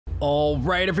All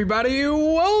right, everybody,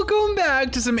 welcome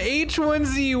back to some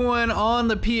H1Z1 on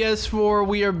the PS4.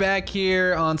 We are back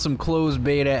here on some closed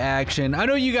beta action. I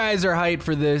know you guys are hyped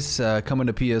for this coming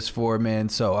to PS4, man,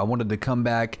 so I wanted to come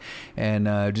back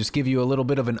and just give you a little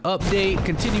bit of an update,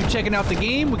 continue checking out the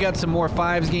game. We got some more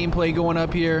Fives gameplay going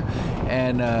up here,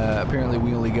 and apparently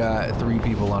we only got 3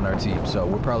 people on our team, so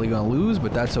we're probably going to lose,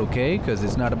 but that's okay, because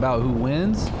it's not about who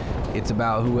wins, it's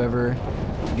about whoever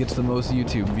gets the most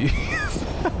YouTube views.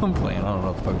 I'm playing, I don't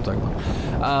know what the fuck I'm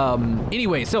talking about.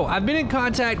 Anyway, so I've been in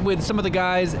contact with some of the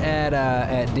guys at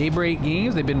Daybreak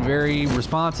Games. They've been very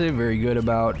responsive, very good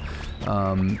about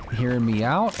hearing me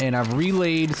out, and I've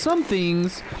relayed some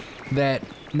things that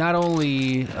not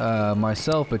only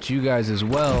myself, but you guys as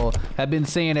well have been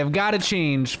saying have got to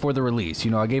change for the release.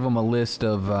 You know, I gave them a list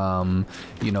of,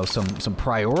 you know, some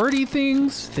priority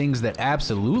things that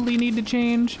absolutely need to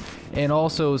change, and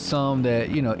also some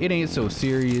that, you know, it ain't so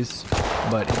serious,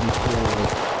 but it'd be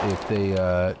cool if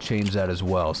they change that as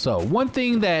well. So one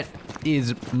thing that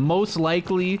is most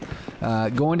likely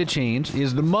going to change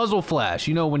is the muzzle flash.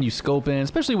 You know, when you scope in,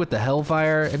 especially with the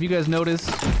Hellfire. Have you guys noticed?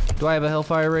 Do I have a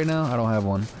Hellfire right now? I don't have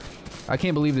one. I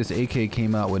can't believe this AK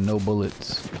came out with no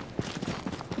bullets.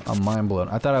 I'm mind blown.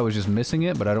 I thought I was just missing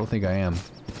it, but I don't think I am.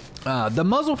 The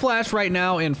muzzle flash right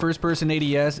now in first-person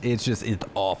ADS, it's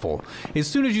awful. As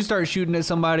soon as you start shooting at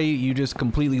somebody, you just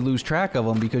completely lose track of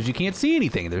them because you can't see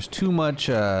anything. There's too much,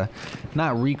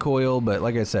 not recoil, but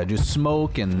like I said, just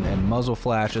smoke and muzzle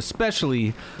flash,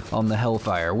 especially on the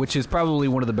Hellfire, which is probably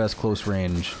one of the best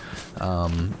close-range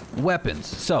weapons.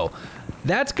 So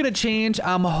that's gonna change.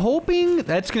 I'm hoping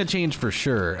that's gonna change for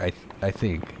sure. I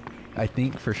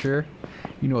think for sure.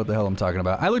 You know what the hell I'm talking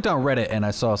about. I looked on Reddit and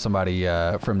I saw somebody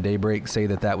from Daybreak say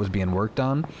that that was being worked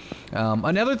on.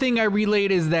 Another thing I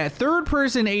relayed is that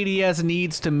third-person ADS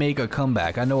needs to make a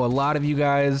comeback. I know a lot of you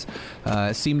guys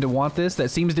seem to want this. That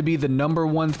seems to be the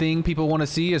 #1 thing people want to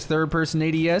see is third-person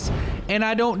ADS, and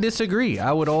I don't disagree.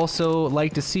 I would also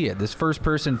like to see it. This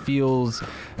first-person feels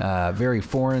very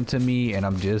foreign to me, and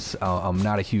I'm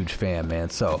not a huge fan, man.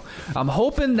 So I'm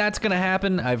hoping that's going to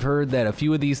happen. I've heard that a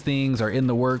few of these things are in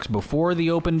the works before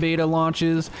the open beta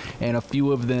launches, and a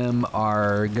few of them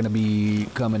are going to be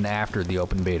coming after the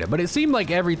open beta. But it seemed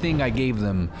like everything I gave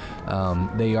them,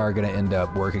 they are going to end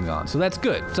up working on. So that's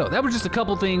good. So that was just a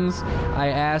couple things I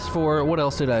asked for. What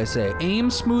else did I say?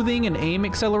 Aim smoothing and aim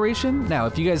acceleration. Now,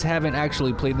 if you guys haven't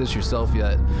actually played this yourself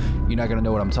yet, you're not going to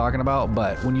know what I'm talking about.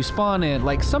 But when you spawn in,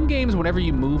 like some games, whenever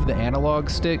you move the analog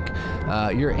stick,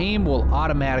 your aim will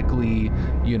automatically,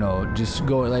 you know, just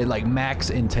go like max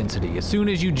intensity. As soon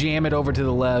as you jam it over to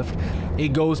the left,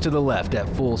 it goes to the left at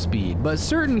full speed. But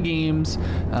certain games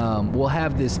will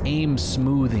have this aim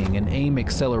smoothing and aim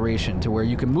acceleration to where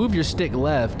you can move your stick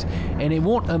left and it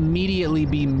won't immediately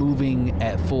be moving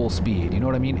at full speed. You know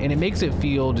what I mean? And it makes it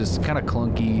feel just kind of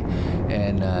clunky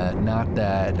and not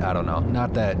that, I don't know,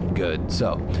 not that good.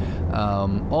 So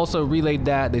also relayed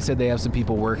that. They said they have some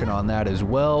people working on that as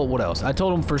well. What else? I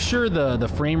told them for sure the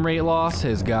frame rate loss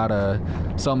has gotta,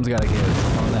 something's gotta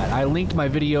give on that. I linked my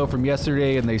video from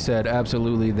yesterday and they said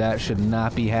absolutely that should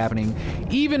not be happening.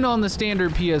 Even on the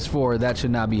standard PS4, that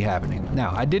should not be happening.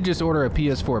 Now, I did just order a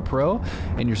PS4 Pro,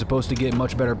 and you're supposed to get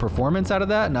much better performance out of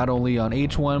that, not only on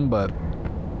H1, but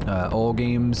all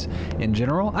games in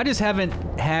general. I just haven't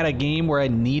had a game where I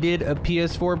needed a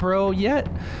PS4 Pro yet,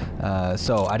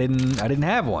 so I didn't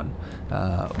have one,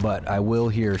 but I will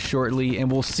here shortly,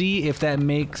 and we'll see if that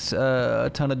makes a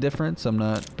ton of difference. I'm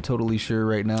not totally sure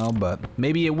right now, but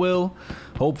maybe it will.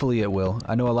 Hopefully it will.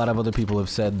 I know a lot of other people have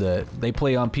said that they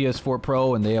play on PS4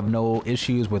 Pro and they have no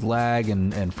issues with lag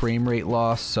and frame rate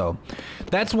loss, so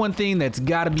that's one thing that's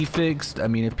got to be fixed. I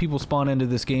mean, if people spawn into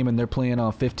this game and they're playing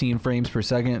on 15 frames per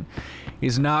second,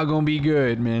 it's not gonna be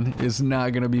good, man. It's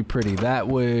not gonna be pretty. That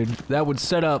would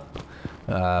set up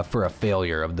for a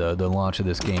failure of the launch of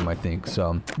this game, I think.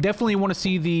 So definitely want to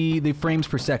see the frames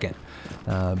per second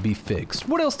be fixed.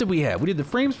 What else did we have? We did the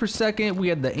frames per second. We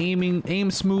had the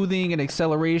aim smoothing and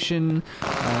acceleration.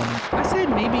 I said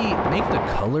maybe make the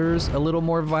colors a little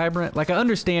more vibrant. Like, I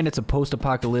understand it's a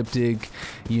post-apocalyptic,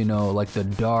 you know, like the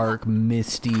dark,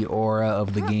 misty aura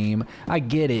of the game. I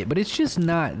get it, but it's just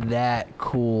not that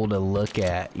cool to look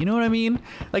at. You know what I mean?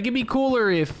 Like, it'd be cooler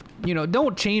if, you know,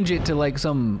 don't change it to like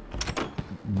some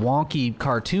wonky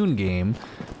cartoon game,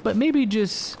 but maybe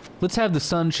just let's have the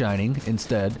sun shining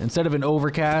instead of an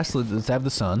overcast. Let's have the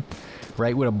sun,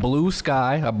 right, with a blue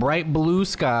sky, a bright blue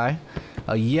sky,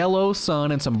 a yellow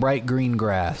sun, and some bright green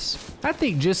grass. I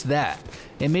think just that,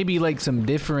 and maybe like some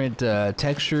different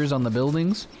textures on the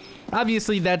buildings.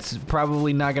 Obviously, that's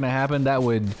probably not going to happen. That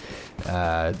would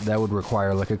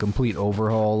require like a complete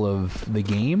overhaul of the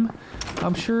game,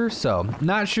 I'm sure. So,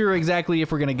 not sure exactly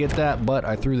if we're going to get that, but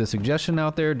I threw the suggestion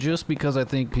out there just because I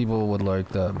think people would like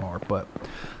that more. But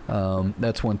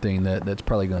that's one thing that's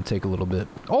probably going to take a little bit.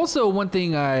 Also, one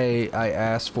thing I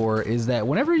asked for is that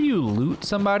whenever you loot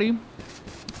somebody,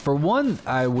 for one,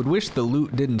 I would wish the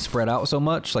loot didn't spread out so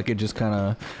much. Like, it just kind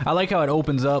of... I like how it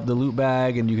opens up the loot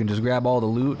bag and you can just grab all the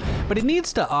loot. But it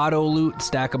needs to auto-loot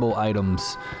stackable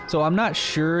items. So I'm not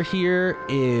sure here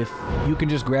if you can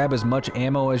just grab as much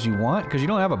ammo as you want, because you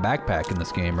don't have a backpack in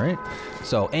this game, right?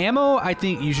 So ammo, I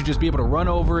think you should just be able to run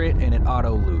over it and it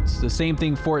auto-loots. The same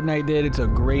thing Fortnite did. It's a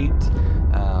great...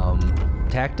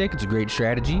 tactic. It's a great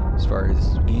strategy as far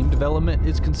as game development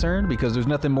is concerned, because there's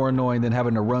nothing more annoying than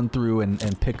having to run through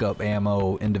and pick up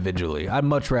ammo individually. I'd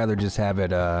much rather just have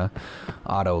it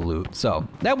auto loot. So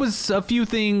that was a few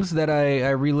things that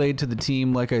I relayed to the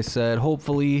team. Like I said,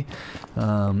 hopefully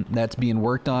that's being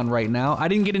worked on right now. I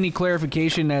didn't get any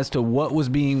clarification as to what was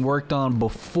being worked on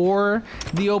before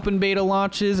the open beta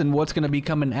launches and what's going to be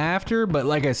coming after, but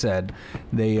like I said,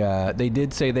 they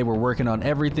did say they were working on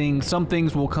everything. Some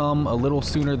things will come a little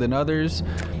sooner than others,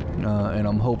 and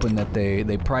I'm hoping that they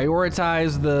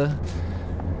prioritize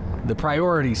the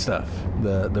priority stuff,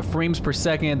 the frames per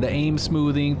second, the aim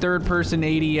smoothing, third person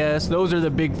ADS. Those are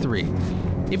the big three.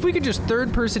 If we could just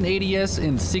third person ADS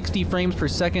in 60 frames per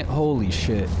second, holy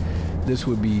shit, this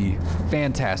would be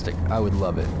fantastic. I would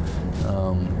love it.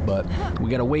 But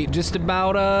we gotta wait just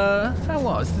about how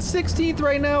long? It's the 16th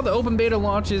right now. The open beta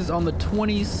launches on the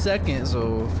 22nd,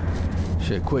 so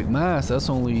shit, quick math, that's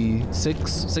only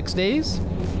six days.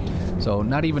 So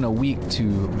not even a week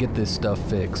to get this stuff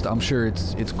fixed. I'm sure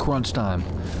it's crunch time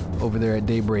over there at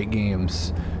Daybreak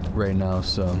Games right now.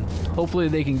 So hopefully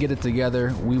they can get it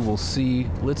together. We will see.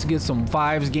 Let's get some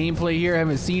Fives gameplay here. I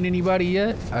haven't seen anybody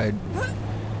yet.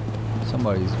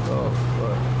 Somebody's, oh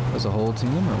fuck. That's a whole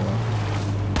team or what?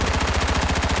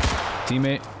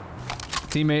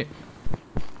 Teammate.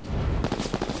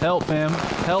 Help, fam.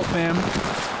 Help, fam.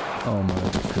 Oh my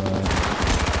god.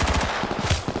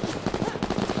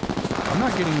 I'm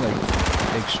not getting like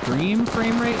extreme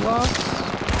frame rate loss.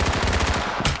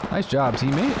 Nice job,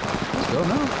 teammate. Let's go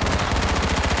now.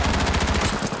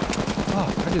 Oh,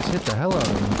 I just hit the hell out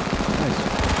of him.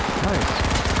 Nice.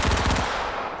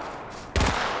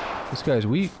 This guy's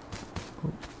weak.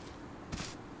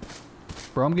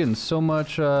 Bro, I'm getting so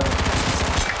much, Woo!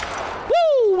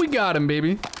 We got him,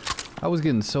 baby. I was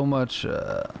getting so much,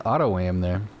 auto aim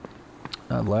there.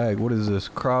 Not lag. What is this?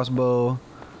 Crossbow,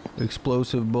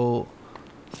 explosive bolt.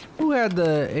 Who had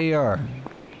the AR?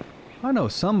 I know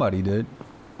somebody did.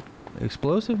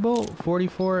 Explosive bolt,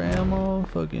 44 ammo,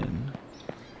 fucking.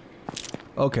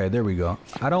 Okay, there we go.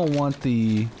 I don't want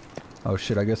the... Oh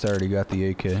shit, I guess I already got the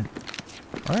AK.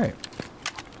 Alright.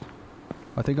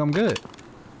 I think I'm good.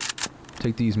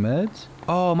 Take these meds.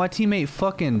 Oh, my teammate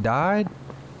fucking died?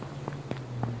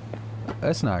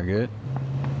 That's not good.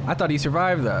 I thought he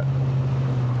survived that.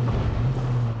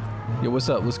 Yo, what's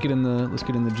up? Let's get in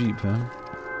the Jeep, fam.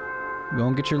 Go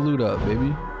and get your loot up,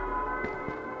 baby.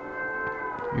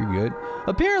 You're good.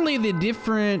 Apparently the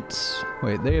different...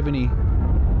 Wait, they have any...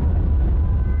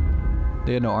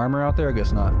 They had no armor out there? I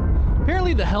guess not.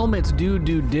 Apparently the helmets do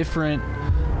different...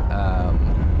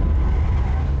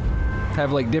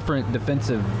 have like different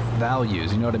defensive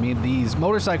values, you know what I mean? These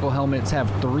motorcycle helmets have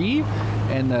 3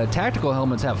 and the tactical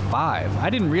helmets have 5. I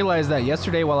didn't realize that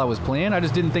yesterday while I was playing. I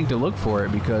just didn't think to look for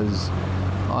it because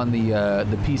on the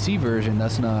PC version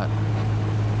that's not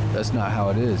how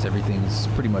it is. Everything's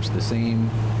pretty much the same.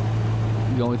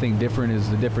 The only thing different is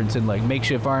the difference in like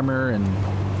makeshift armor and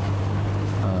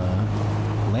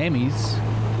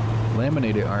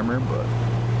laminated armor, but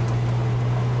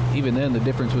even then the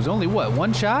difference was only what,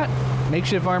 1 shot?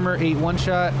 Makeshift armor 8 1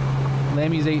 shot,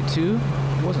 Lammy's 8 2.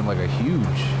 It wasn't like a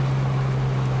huge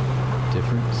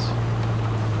difference.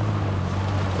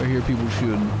 I hear people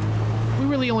shooting. We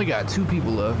really only got 2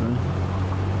 people left, man.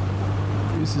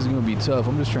 This is gonna be tough.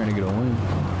 I'm just trying to get a win.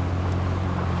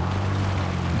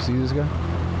 You see this guy?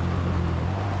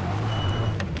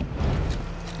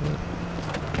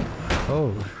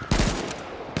 Oh.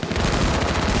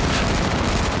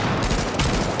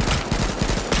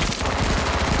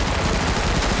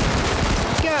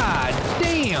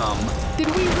 Damn! Did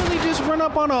we really just run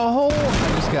up on a hole? I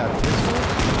just got pistol.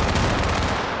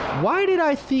 Why did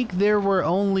I think there were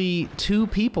only 2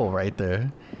 people right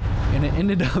there? And it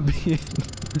ended up being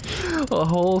A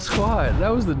whole squad. That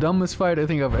was the dumbest fight I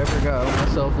think I've ever got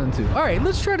myself into. All right,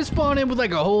 let's try to spawn in with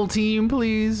like a whole team,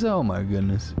 please. Oh my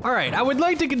goodness. All right, I would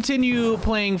like to continue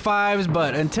playing 5s,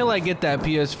 but until I get that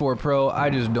PS4 Pro, I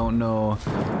just don't know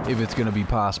if it's gonna be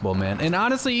possible, man. And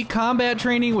honestly, combat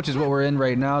training, which is what we're in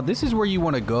right now, this is where you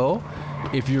wanna go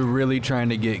if you're really trying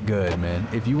to get good, man.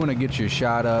 If you wanna get your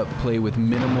shot up, play with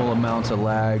minimal amounts of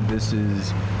lag, this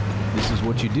is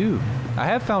what you do. I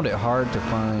have found it hard to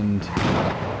find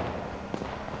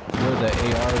where the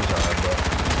ARs are, but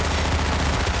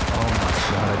oh my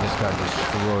god, I just got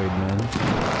destroyed, man.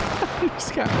 I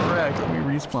just got wrecked. Let me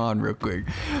respawn real quick.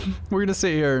 We're gonna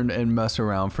sit here and mess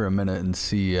around for a minute and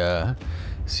see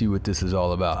what this is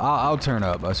all about. I'll turn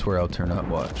up. I swear I'll turn up.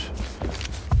 Watch.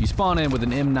 You spawn in with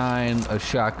an M9, a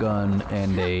shotgun,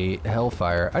 and a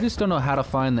Hellfire. I just don't know how to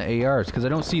find the ARs because I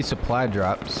don't see supply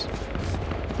drops,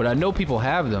 but I know people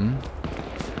have them.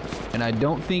 And I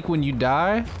don't think when you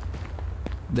die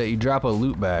that you drop a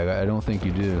loot bag. I don't think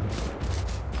you do.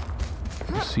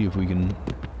 Let's see if we can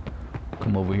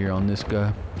come over here on this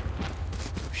guy.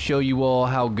 Show you all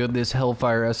how good this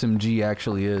Hellfire SMG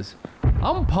actually is.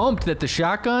 I'm pumped that the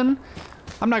shotgun,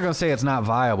 I'm not gonna say it's not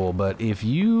viable, but if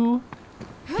you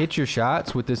hit your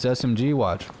shots with this SMG,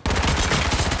 watch.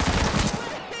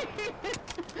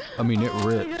 I mean, it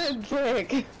rips.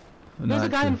 Frick. There's a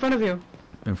guy in front of you.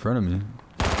 In front of me?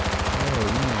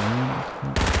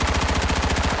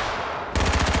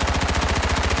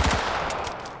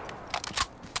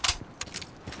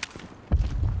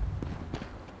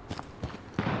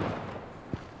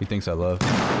 He thinks I love.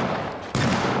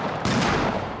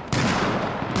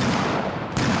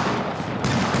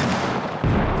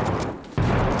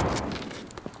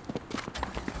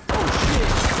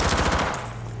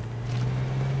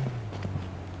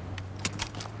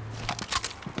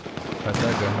 Got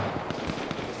that guy.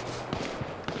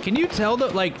 Can you tell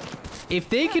that, like, if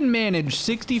they can manage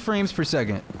 60 frames per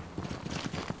second?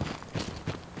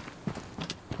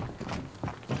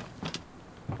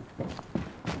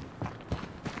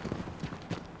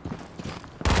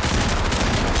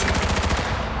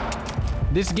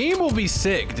 This game will be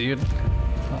sick, dude.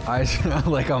 I'm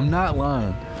not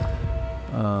lying.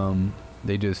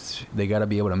 They gotta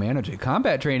be able to manage it.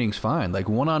 Combat training's fine. Like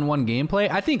one-on-one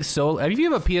gameplay, I think solo. If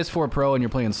you have a PS4 Pro and you're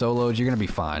playing solos, you're gonna be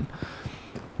fine.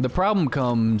 The problem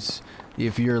comes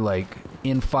if you're like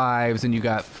in 5s and you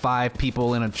got 5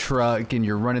 people in a truck and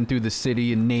you're running through the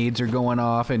city and nades are going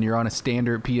off and you're on a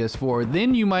standard PS4.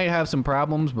 Then you might have some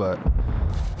problems, but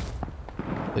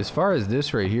as far as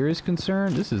this right here is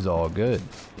concerned, this is all good.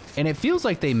 And it feels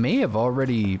like they may have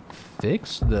already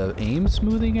fixed the aim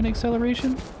smoothing and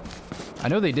acceleration. I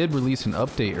know they did release an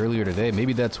update earlier today.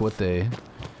 Maybe that's what they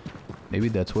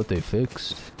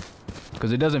fixed.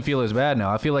 Because it doesn't feel as bad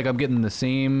now. I feel like I'm getting the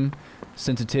same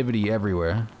sensitivity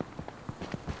everywhere.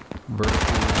 Vertical,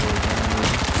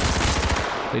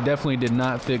 they definitely did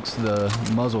not fix the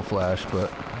muzzle flash, but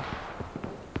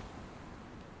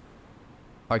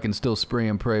I can still spray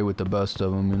and pray with the best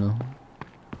of them, you know.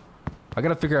 I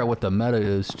gotta figure out what the meta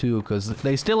is too, because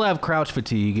they still have crouch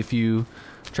fatigue. If you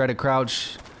try to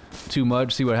crouch too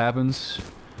much, see what happens?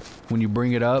 When you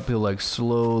bring it up, he'll like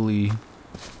slowly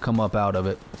come up out of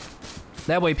it.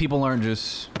 That way people aren't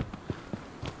just,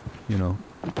 you know,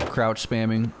 crouch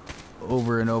spamming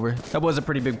over and over. That was a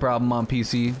pretty big problem on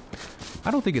PC.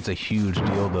 I don't think it's a huge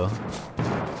deal though.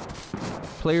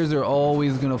 Players are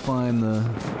always gonna find the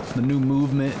new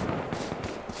movement,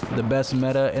 the best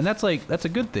meta, and that's a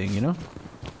good thing, you know?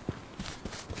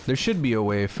 There should be a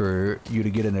way for you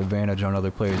to get an advantage on other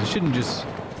players. It shouldn't just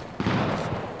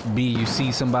be you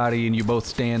see somebody and you both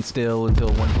stand still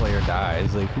until one player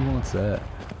dies. Like, who wants that?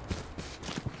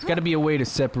 There's gotta be a way to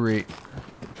separate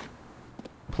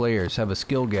players, have a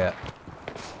skill gap.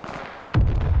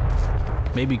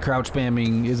 Maybe crouch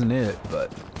spamming isn't it,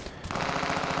 but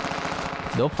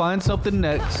they'll find something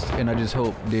next, and I just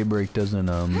hope Daybreak doesn't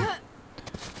try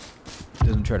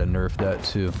to nerf that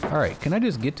too. All right, can I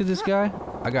just get to this guy?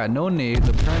 I got no nades.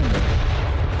 I'm trying to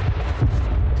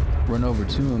run over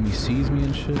to him. He sees me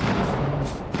and shit.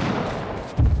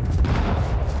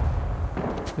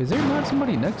 Is there not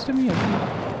somebody next to me?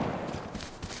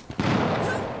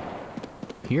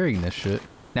 Hearing this shit.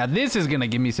 Now this is gonna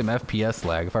give me some FPS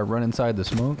lag if I run inside the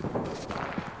smoke.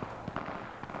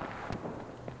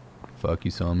 Fuck,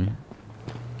 you saw me.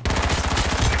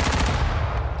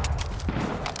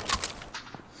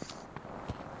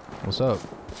 What's up?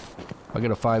 I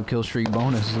get a 5 kill streak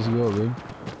bonus. Let's go, dude.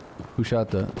 Who shot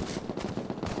that?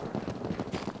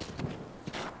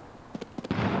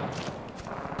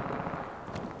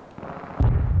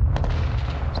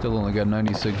 Still only got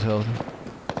 96 health.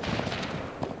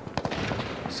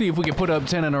 See if we can put up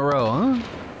 10 in a row, huh?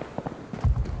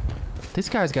 This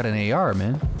guy's got an AR,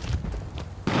 man.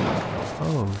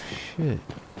 Oh, shit.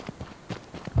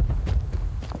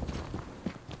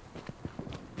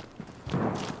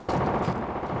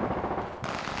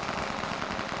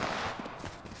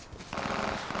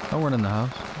 Don't run in the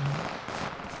house.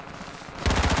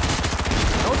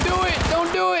 Don't do it!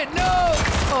 Don't do it! No!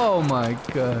 Oh my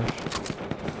gosh.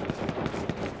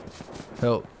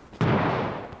 Help.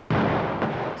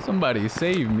 Somebody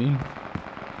save me.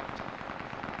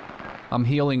 I'm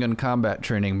healing in combat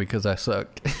training because I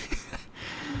suck.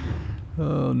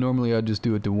 Oh, normally I'd just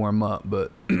do it to warm up,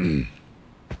 but...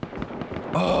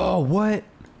 Oh, what?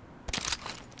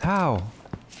 How?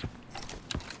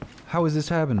 How has this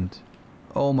happened?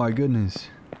 Oh my goodness.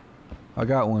 I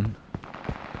got one.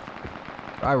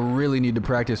 I really need to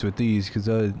practice with these because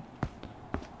I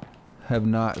have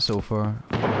not so far.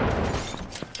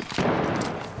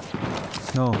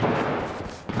 No.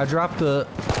 I dropped the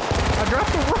wrong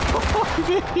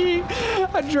thing.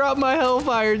 I dropped my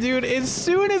Hellfire, dude. As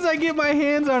soon as I get my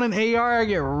hands on an AR, I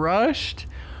get rushed.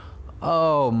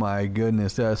 Oh my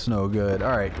goodness, that's no good.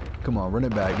 Alright, come on, run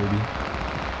it back, baby.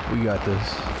 We got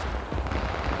this.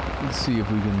 Let's see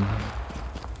if we can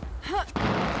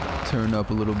turn up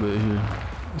a little bit here.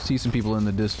 See some people in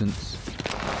the distance.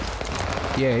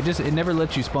 Yeah, it never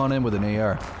lets you spawn in with an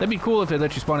AR. That'd be cool if they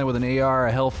let you spawn in with an AR,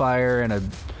 a Hellfire, and a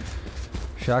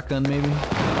shotgun maybe.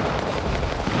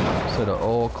 Instead of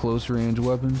all close range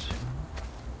weapons.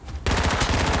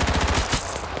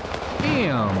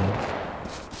 Damn.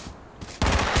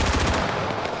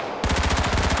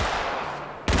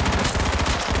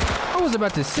 I was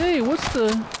about to say, what's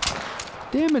the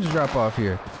damage drop off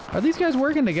here? Are these guys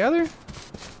working together?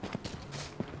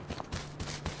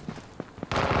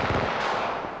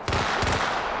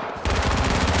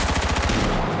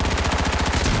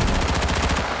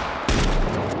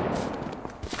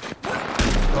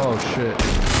 Oh shit.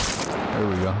 There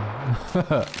we go.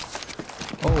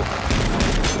 Oh.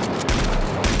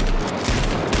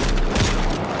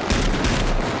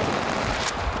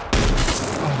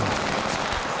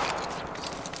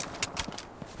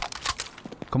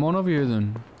 Come on over here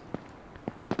then.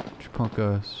 You punk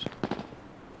ass.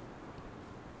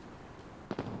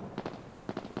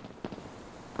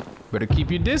 Better keep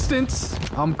your distance.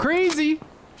 I'm crazy.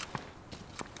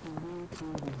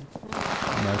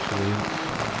 I'm actually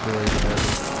very bad.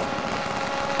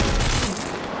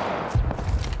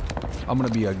 I'm gonna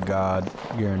be a god,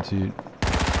 guaranteed.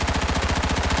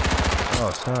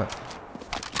 Oh, stop.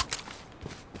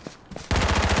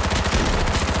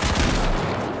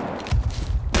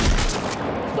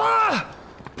 Ah!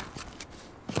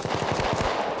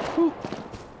 Whew.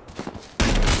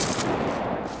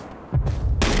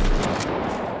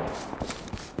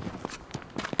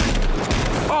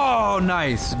 Oh,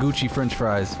 nice. Gucci French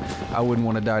fries. I wouldn't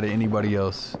want to die to anybody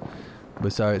else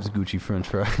besides Gucci French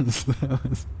fries.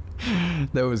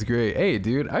 That was great. Hey,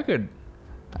 dude, I could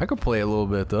play a little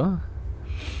bit though.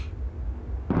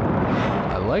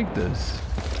 I like this.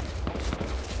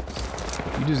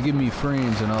 You just give me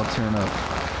frames and I'll turn up.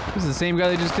 This is the same guy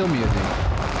that just killed me, I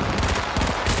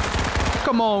think.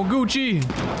 Come on, Gucci.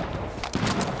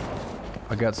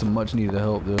 I got some much needed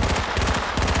help though.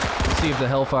 Let's see if the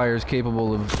Hellfire is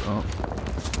capable of. Oh.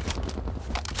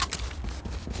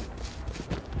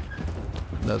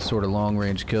 That sort of long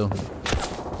range kill.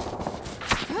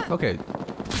 Okay.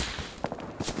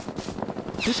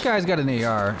 This guy's got an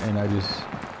AR, and I just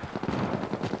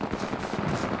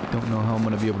don't know how I'm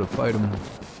gonna be able to fight him.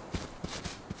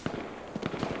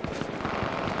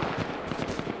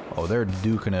 Oh, they're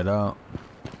duking it out.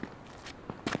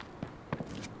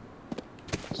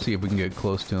 Let's see if we can get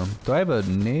close to him. Do I have a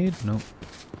nade? Nope.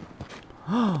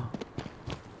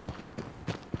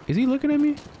 Is he looking at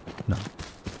me? No.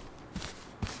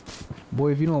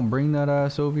 Boy, if you don't bring that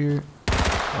ass over here.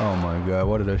 Oh my god,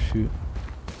 what did I shoot?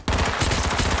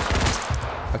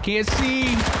 I can't see.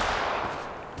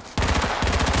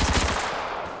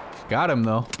 Got him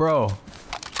though. Bro,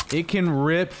 it can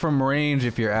rip from range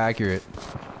if you're accurate.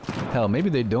 Hell, maybe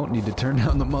they don't need to turn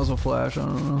down the muzzle flash. I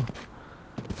don't know.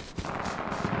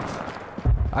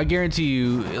 I guarantee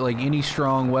you, like any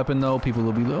strong weapon though, people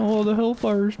will be like, oh, the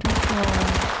Hellfire's too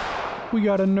strong. We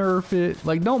gotta nerf it.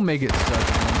 Like, don't make it suck,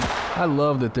 man. I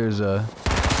love that there's a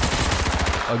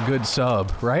good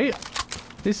sub, right?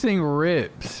 This thing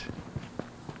rips.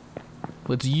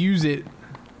 Let's use it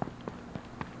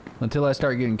until I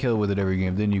start getting killed with it every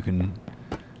game. Then you can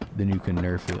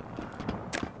nerf it.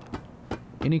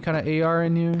 Any kind of AR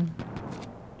in here?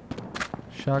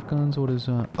 Shotguns? What is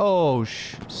that? Oh,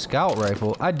 scout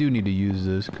rifle. I do need to use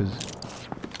this because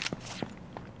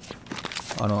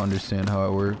I don't understand how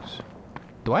it works.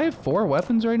 Do I have 4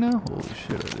 weapons right now? Holy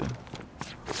shit, I do.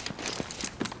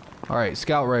 Alright,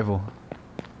 scout rifle.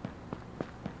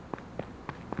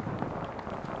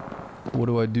 What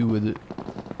do I do with it?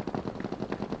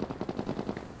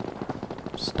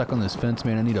 Stuck on this fence,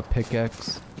 man. I need a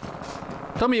pickaxe.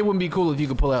 Tell me it wouldn't be cool if you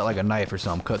could pull out like a knife or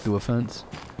something, cut through a fence.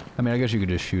 I mean, I guess you could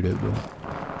just shoot it, but...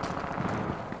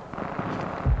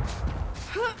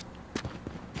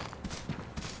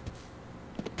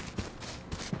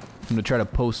 I'm gonna try to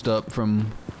post up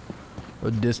from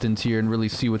a distance here and really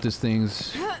see what this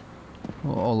thing's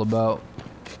all about.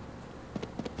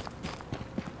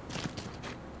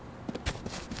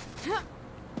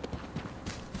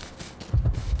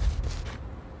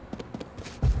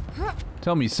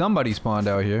 Tell me somebody spawned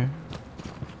out here.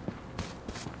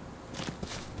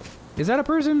 Is that a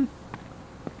person?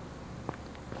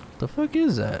 The fuck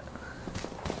is that?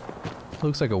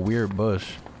 Looks like a weird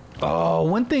bush. Oh,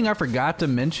 one thing I forgot to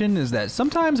mention is that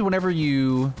sometimes whenever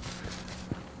you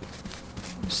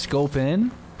scope in,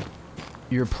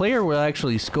 your player will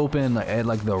actually scope in at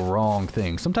like the wrong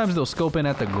thing. Sometimes they'll scope in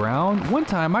at the ground. One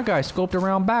time my guy scoped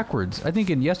around backwards. I think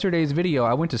in yesterday's video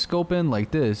I went to scope in like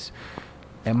this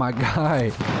and my guy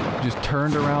just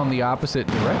turned around the opposite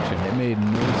direction. It made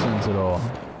no sense at all.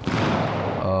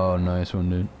 Oh, nice one,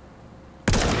 dude.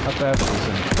 How fast is this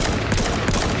thing?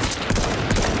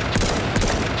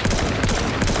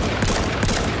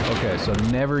 Okay, so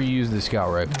never use the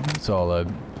scout rifle. That's all I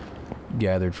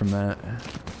gathered from that.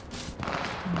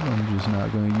 I'm just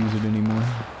not going to use it anymore.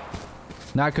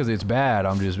 Not because it's bad.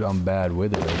 I'm bad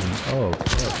with it. Oh,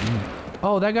 fuck.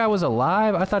 Oh, that guy was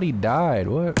alive? I thought he died.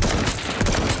 What?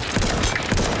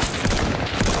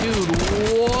 Dude,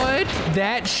 what?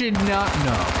 That should not...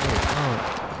 No.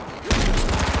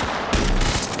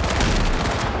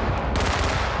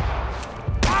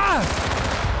 Oh.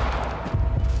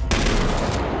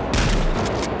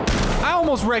 I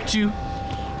almost wrecked you.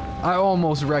 I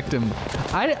almost wrecked him.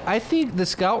 I think the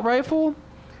scout rifle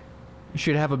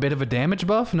should have a bit of a damage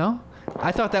buff, no?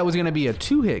 I thought that was going to be a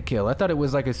 2-hit kill. I thought it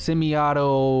was like a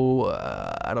semi-auto,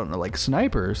 I don't know, like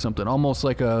sniper or something. Almost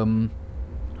like a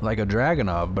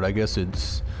Dragunov, but I guess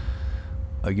it's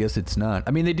not.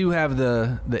 I mean, they do have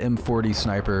the M40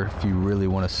 sniper if you really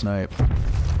want to snipe.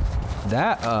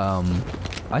 That,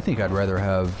 I think I'd rather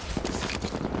have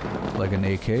like an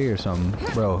AK or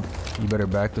something. Bro, you better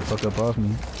back the fuck up off me.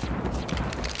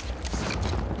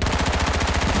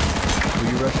 Who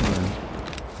you rushing in?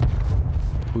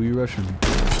 Who you rushing?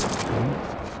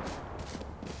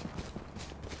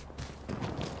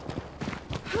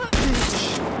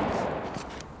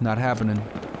 Not happening.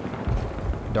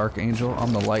 Dark Angel,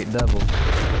 I'm the light devil.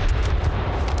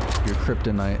 You're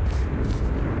kryptonite.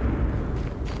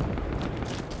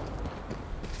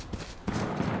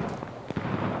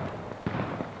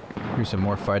 Here's some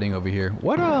more fighting over here.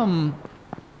 What,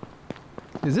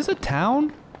 is this a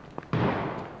town?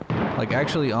 Like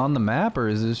actually on the map, or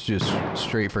is this just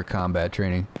straight for combat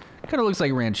training? Kinda looks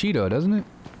like Ranchito, doesn't it?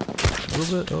 A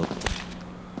little bit, oh.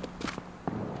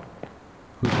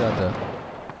 Who shot that?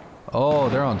 Oh,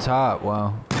 they're on top,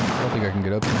 wow. I don't think I can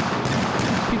get up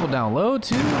there. People down low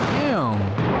too? Damn.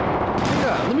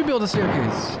 Yeah, let me build a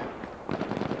staircase.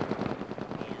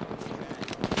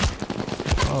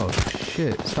 Oh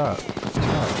shit, stop.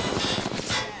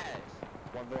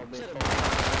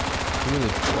 Really?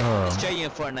 Straight in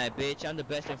Fortnite, bitch. I'm the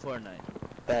best in Fortnite.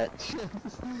 Bet.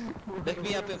 Look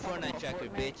me up in Fortnite tracker,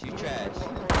 bitch. You trash.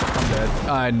 I'm dead.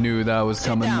 I knew that was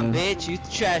coming. Sit down, bitch. You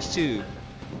trash too.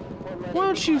 Why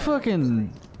don't you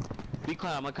fucking... Be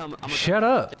quiet. I'm gonna come. Shut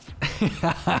up.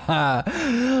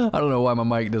 I don't know why my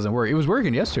mic doesn't work. It was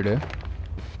working yesterday.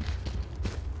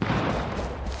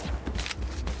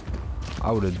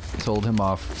 I would have told him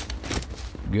off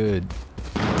good.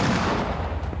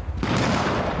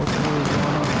 What the hell is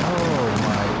going on? Oh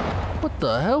my... What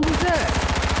the hell was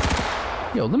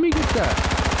that? Yo, let me get that.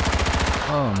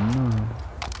 Oh no.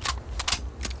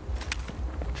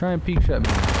 Try and peek shot me.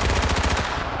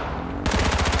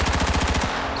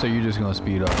 So you're just gonna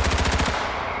speed up.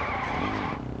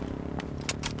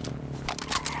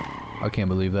 I can't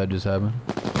believe that just happened.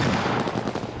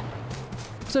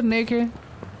 What's up, naked?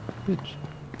 Bitch.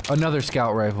 Another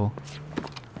scout rifle.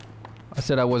 I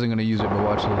said I wasn't gonna use it, but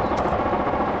watch this.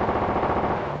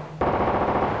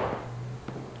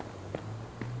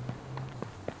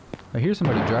 I hear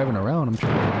somebody driving around. I'm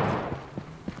trying to...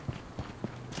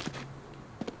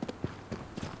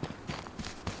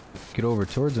 get over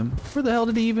towards him. Where the hell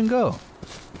did he even go?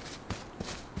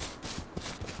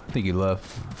 I think he left.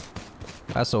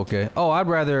 That's okay. Oh, I'd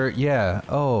rather... Yeah.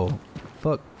 Oh.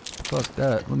 Fuck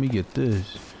that. Let me get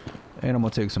this. And I'm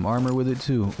gonna take some armor with it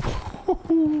too.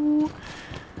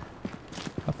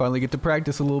 I finally get to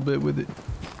practice a little bit with it.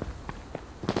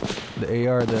 The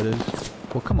AR, that is.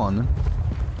 Well, come on then.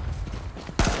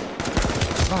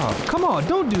 Oh, come on,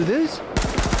 don't do this.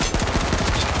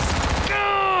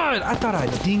 God, I thought I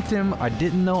dinked him. I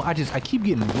didn't know. I keep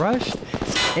getting rushed.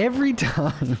 Every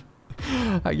time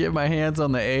I get my hands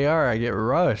on the AR, I get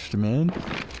rushed, man.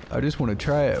 I just want to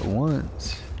try it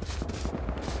once.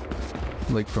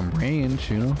 Like from range,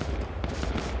 you know?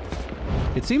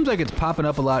 It seems like it's popping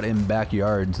up a lot in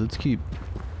backyards. Let's keep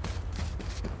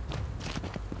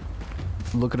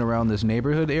looking around this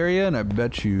neighborhood area, and I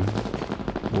bet you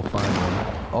we'll find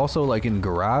one. Also, like in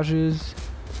garages,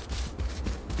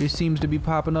 it seems to be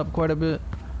popping up quite a bit.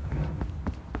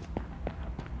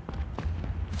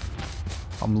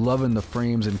 I'm loving the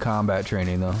frames in combat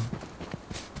training, though.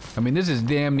 I mean, this is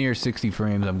damn near 60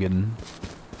 frames I'm getting.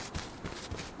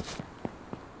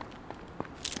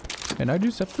 And I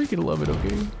freaking love it,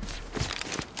 okay?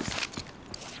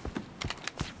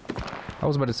 I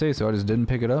was about to say, so I just didn't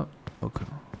pick it up. Okay.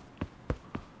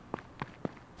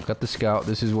 Got the scout.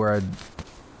 This is where I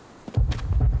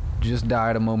just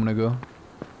died a moment ago.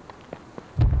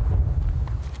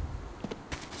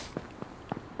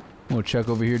 I'm gonna check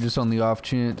over here just on the off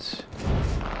chance.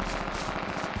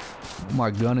 My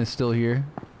gun is still here.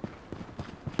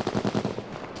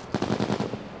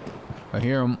 I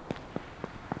hear him.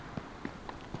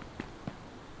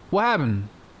 What happened?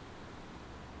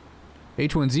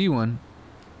 H1Z1.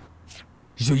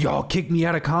 So y'all kicked me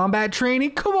out of combat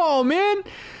training? Come on, man.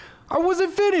 I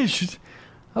wasn't finished.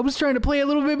 I was trying to play a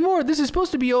little bit more. This is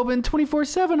supposed to be open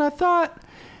 24/7. I thought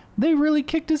they really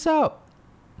kicked us out.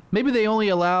 Maybe they only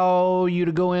allow you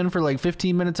to go in for like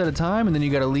 15 minutes at a time and then you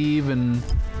gotta leave and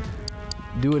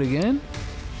do it again.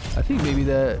 I think maybe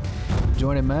that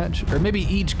join a match, or maybe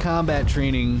each combat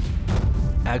training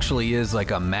actually is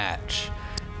like a match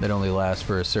that only lasts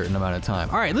for a certain amount of time.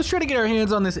 All right, let's try to get our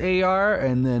hands on this AR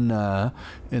and then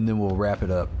we'll wrap it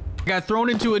up. Got thrown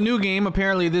into a new game.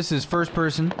 Apparently this is first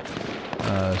person,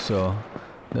 so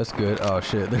that's good. Oh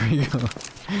shit, there you go.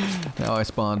 Now I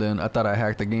spawned in. I thought I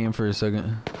hacked the game for a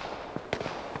second.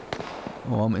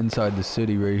 Oh, I'm inside the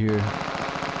city right here.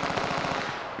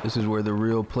 This is where the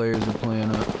real players are playing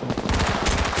up.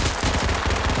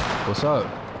 What's up?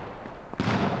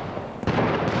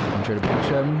 You try to big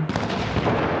shot me?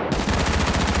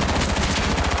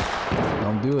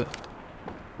 Don't do it.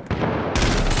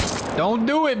 Don't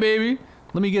do it, baby.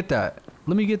 Let me get that.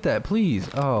 Let me get that, please.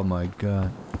 Oh my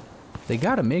god. They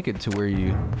gotta make it to where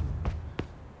you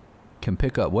can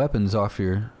pick up weapons off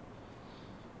your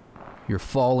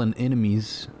fallen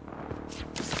enemies.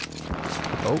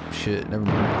 Oh shit, never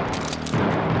mind.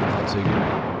 I'll take it.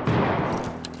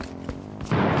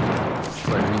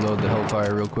 Try to reload the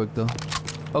Hellfire real quick though.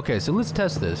 Okay, so let's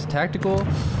test this. Tactical.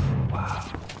 Wow.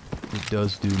 It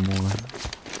does do more.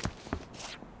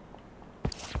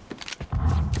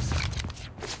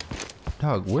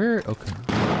 Dog, where? Okay.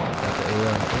 Got the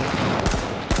AR.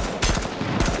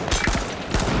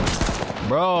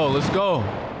 Bro, let's go.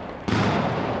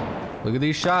 Look at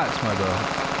these shots, my bro.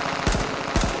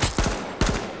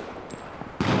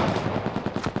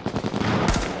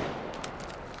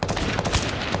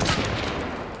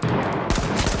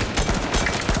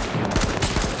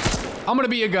 I'm gonna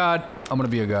be a god. I'm gonna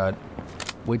be a god.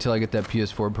 Wait till I get that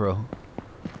PS4 Pro.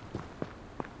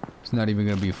 It's not even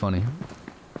gonna be funny.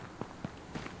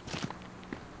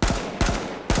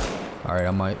 Alright,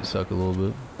 I might suck a little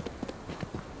bit.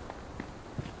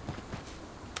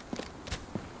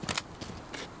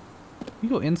 Did he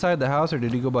go inside the house or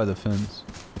did he go by the fence?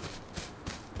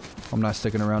 I'm not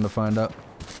sticking around to find out.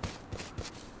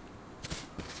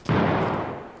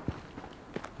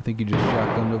 I think he just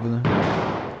shotgunned over there.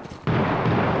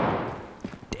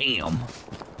 Damn.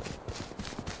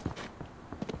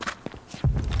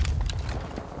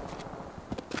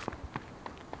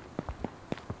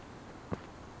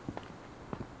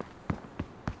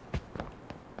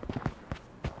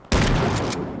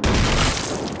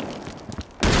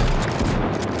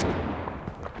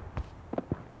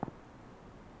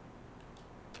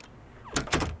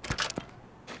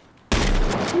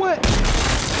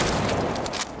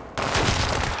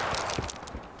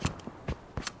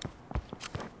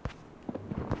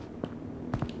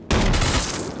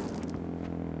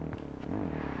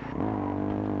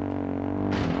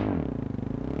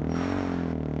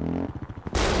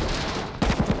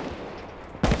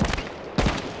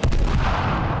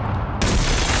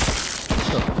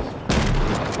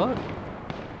 What?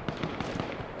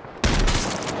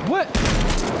 What?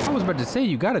 I was about to say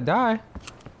you gotta die.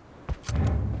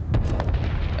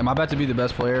 Am I about to be the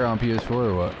best player on PS4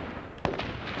 or what?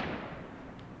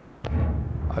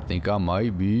 I think I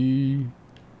might be.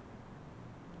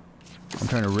 I'm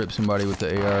trying to rip somebody with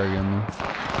the AR again though.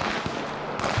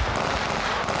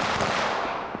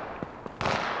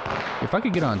 If I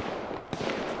could get on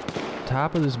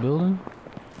top of this building.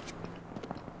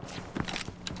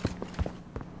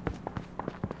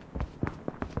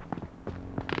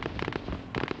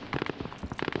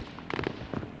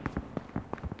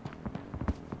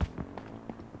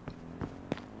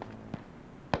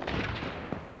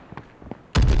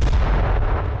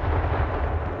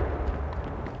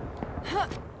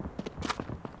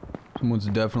 Someone's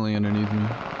definitely underneath me.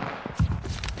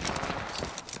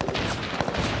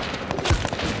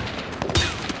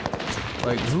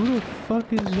 Like, who the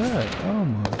fuck is that? Oh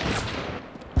my.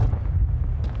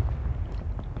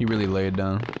 He really laid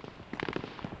down.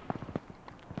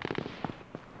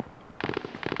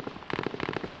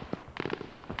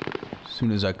 As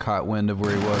soon as I caught wind of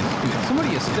where he was. Dude, somebody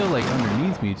is still like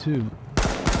underneath me too.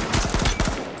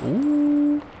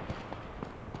 Ooh.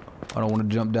 I don't want to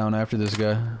jump down after this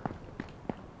guy.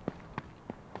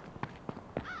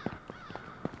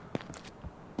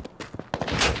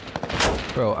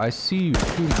 Bro, I see you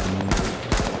shooting me.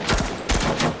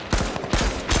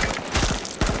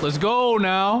 Let's go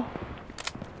now.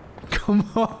 Come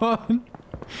on.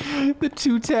 The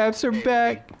 2 taps are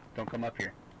back. Don't come up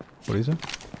here. What is it?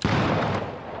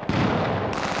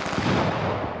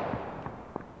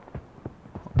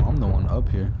 I'm the one up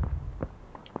here.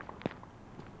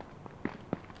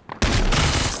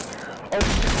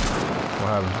 What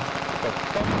happened?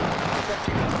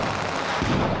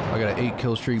 I got an 8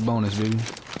 kill streak bonus, baby.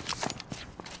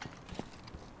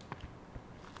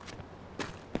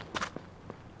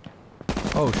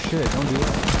 Oh shit, don't do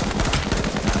that.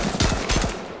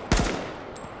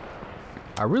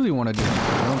 I really want to just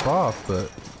jump off, but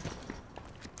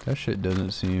that shit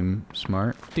doesn't seem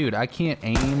smart. Dude, I can't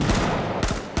aim.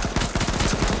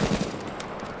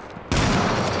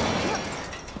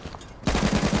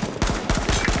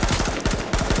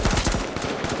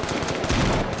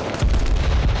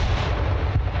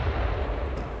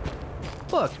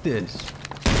 Fuck this.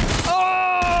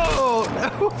 Oh!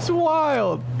 That was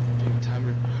wild.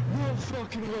 Timer. No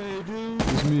fucking way, dude.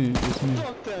 It's me. It's me.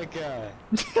 Fuck that guy.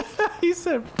 He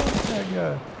said, fuck that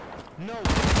guy. No.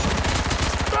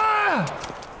 Ah!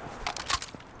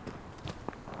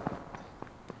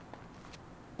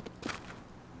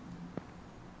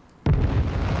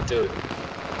 Dude.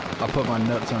 I put my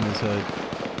nuts on his head.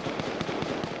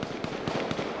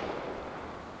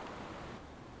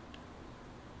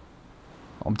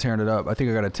 I'm tearing it up. I think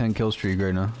I got a 10 kill streak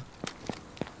right now.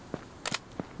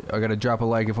 I gotta drop a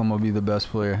like if I'm gonna be the best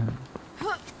player.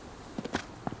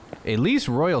 At least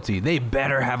royalty. They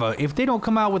better have a... If they don't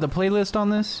come out with a playlist on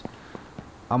this,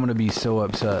 I'm gonna be so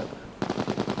upset.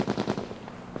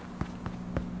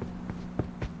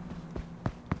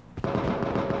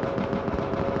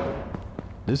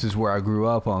 This is where I grew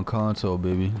up on console,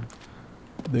 baby.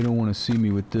 They don't want to see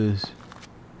me with this.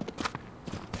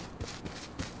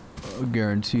 I'll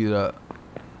guarantee that.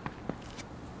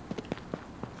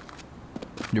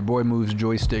 Your boy moves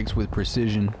joysticks with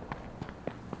precision.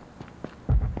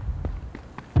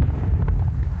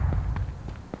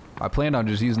 I planned on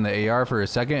just using the AR for a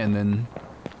second and then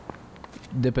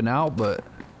dipping out, but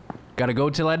gotta go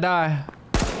till I die.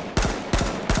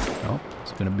 Oh,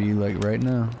 it's gonna be like right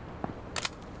now.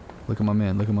 Look at my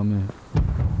man, look at my man.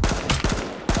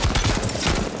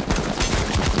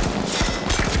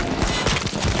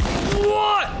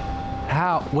 What?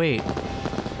 How? Wait.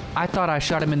 I thought I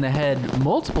shot him in the head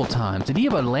multiple times. Did he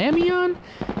have a Lamion?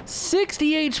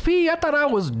 60 HP? I thought I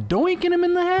was doinking him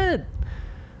in the head.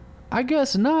 I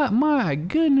guess not. My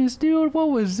goodness, dude. What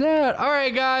was that? All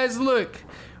right, guys, look.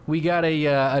 We got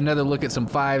another look at some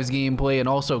Fives gameplay and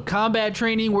also combat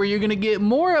training where you're going to get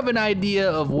more of an idea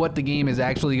of what the game is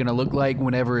actually going to look like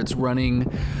whenever it's running,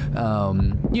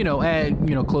 you know, at,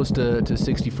 close to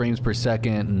 60 frames per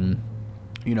second. And,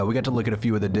 we got to look at a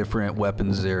few of the different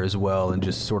weapons there as well and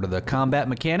just sort of the combat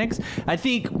mechanics. I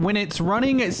think when it's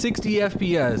running at 60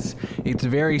 FPS, it's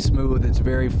very smooth, it's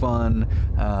very fun.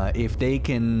 If they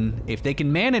can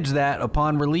manage that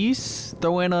upon release,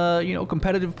 throw in a,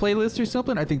 competitive playlist or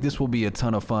something, I think this will be a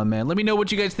ton of fun, man. Let me know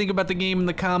what you guys think about the game in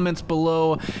the comments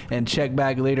below and check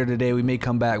back later today. We may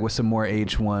come back with some more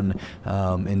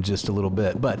H1 in just a little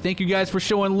bit. But thank you guys for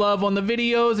showing love on the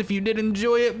videos. If you did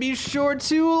enjoy it, be sure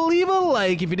to leave a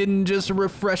like. If you didn't, just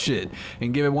refresh it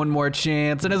and give it one more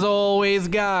chance. And as always,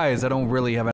 guys, I don't really have